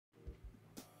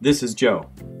This is Joe.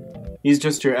 He's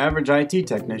just your average IT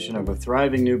technician of a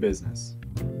thriving new business.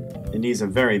 And he's a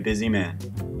very busy man.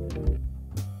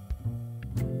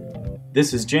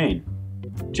 This is Jane.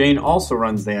 Jane also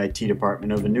runs the IT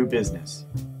department of a new business.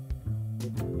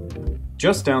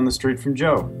 Just down the street from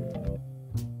Joe.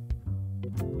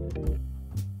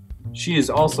 She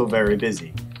is also very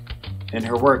busy, and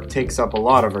her work takes up a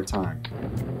lot of her time.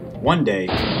 One day,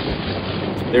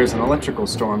 there's an electrical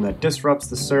storm that disrupts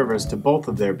the servers to both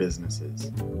of their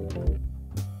businesses.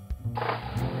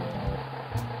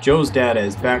 Joe's data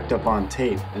is backed up on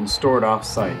tape and stored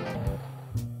off-site.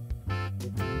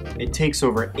 It takes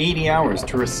over 80 hours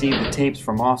to receive the tapes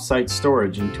from off-site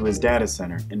storage into his data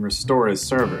center and restore his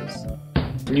servers.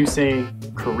 Can you say,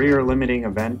 career-limiting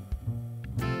event?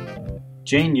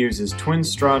 Jane uses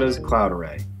TwinStrata's cloud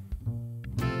array,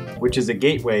 which is a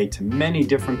gateway to many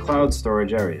different cloud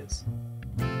storage areas.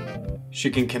 She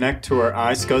can connect to her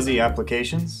iSCSI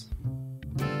applications,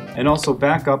 and also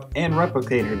back up and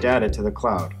replicate her data to the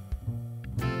cloud.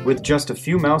 With just a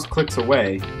few mouse clicks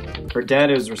away, her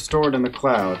data is restored in the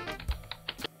cloud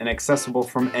and accessible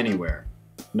from anywhere.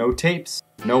 No tapes,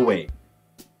 no wait.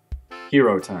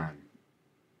 Hero time.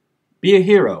 Be a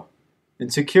hero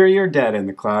and secure your data in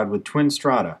the cloud with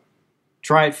TwinStrata.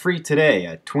 Try it free today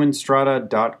at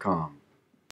TwinStrata.com.